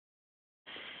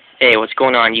Hey, what's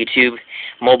going on, YouTube?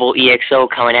 Mobile EXO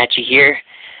coming at you here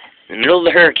in the middle of the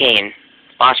hurricane.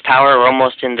 Lost power. We're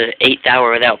almost in the 8th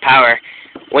hour without power.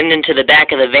 Went into the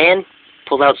back of the van,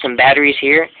 pulled out some batteries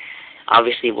here,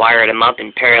 obviously wired them up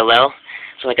in parallel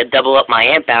so I could double up my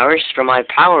amp hours for my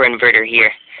power inverter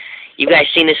here. You guys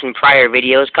seen this in prior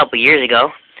videos a couple years ago,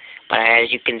 but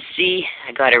as you can see,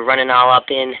 I got it running all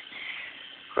up in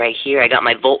right here. I got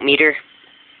my voltmeter,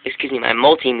 my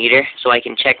multimeter, so I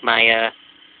can check my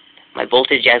my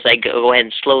voltage as I go ahead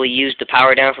and slowly use the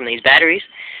power down from these batteries.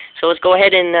 So let's go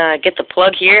ahead and get the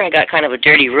plug here. I got kind of a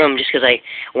dirty room just because I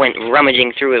went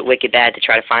rummaging through it wicked bad to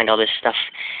try to find all this stuff.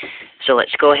 So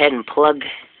let's go ahead and plug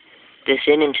this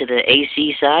into the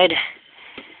AC side.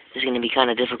 This is going to be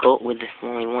kind of difficult with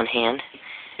only one hand.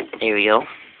 There we go.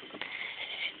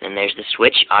 And there's the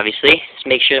switch, obviously. Let's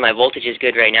make sure my voltage is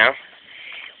good right now.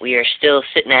 We are still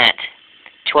sitting at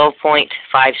 12.57.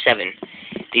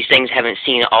 These things haven't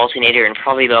seen an alternator in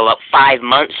probably about 5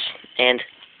 months, and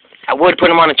I would put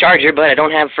them on a charger, but I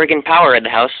don't have friggin' power at the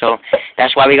house, so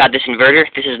that's why we got this inverter.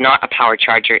 This is not a power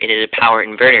charger, it is a power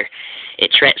inverter.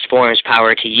 It transforms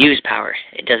power to use power.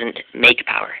 It doesn't make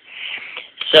power.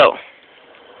 So,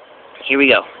 here we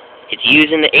go. It's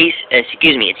using the it's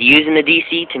using the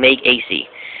DC to make AC.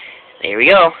 There we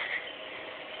go.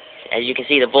 As you can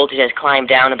see, the voltage has climbed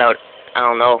down about, I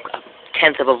don't know,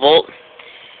 1/10 of a volt.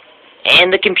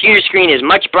 And the computer screen is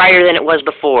much brighter than it was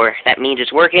before. That means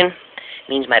it's working.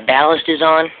 Means my ballast is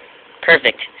on.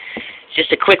 Perfect.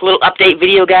 Just a quick little update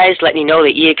video, guys, letting you know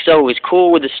that EXO was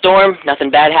cool with the storm. Nothing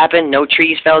bad happened. No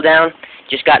trees fell down.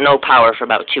 Just got no power for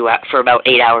about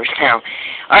 8 hours now.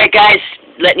 All right, guys,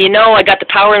 letting you know I got the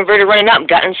power inverter running up.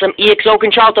 Gotten some EXO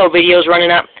Contralto videos running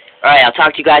up. All right, I'll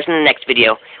talk to you guys in the next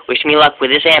video. Wish me luck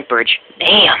with this amperage.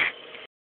 Damn.